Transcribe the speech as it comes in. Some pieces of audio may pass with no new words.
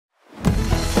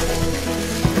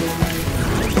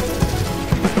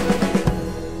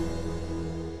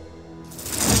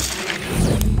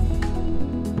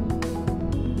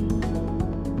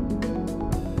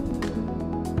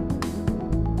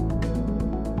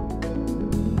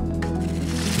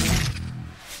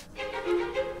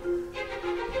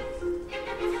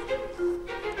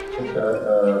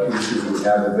We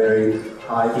have a very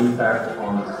high impact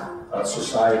on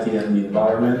society and the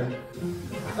environment.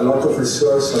 A lot of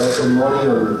resource, a lot of money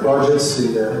on projects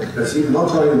in Brazil,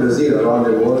 not only in Brazil, around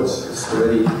the world. It's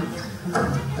already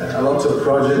a lot of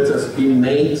projects has been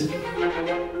made.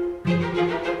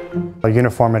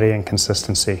 Uniformity and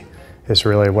consistency is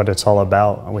really what it's all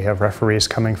about. We have referees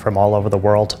coming from all over the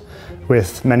world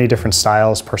with many different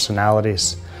styles,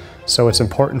 personalities. So it's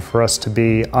important for us to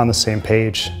be on the same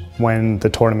page when the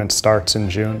tournament starts in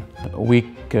June. A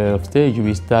week of stage,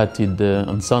 we started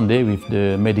on Sunday with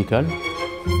the medical.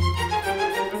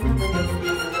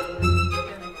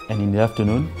 And in the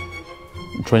afternoon,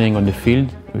 training on the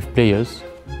field with players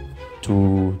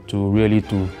to really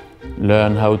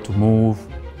learn how to move,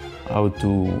 how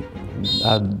to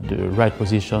have the right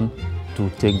position to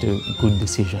take the good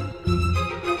decision.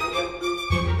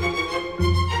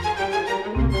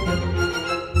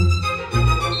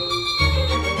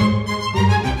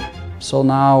 So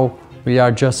now we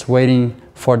are just waiting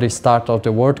for the start of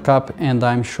the World Cup, and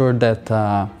I'm sure that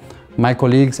my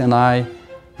colleagues and I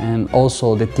and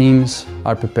also the teams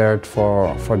are prepared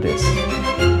for this.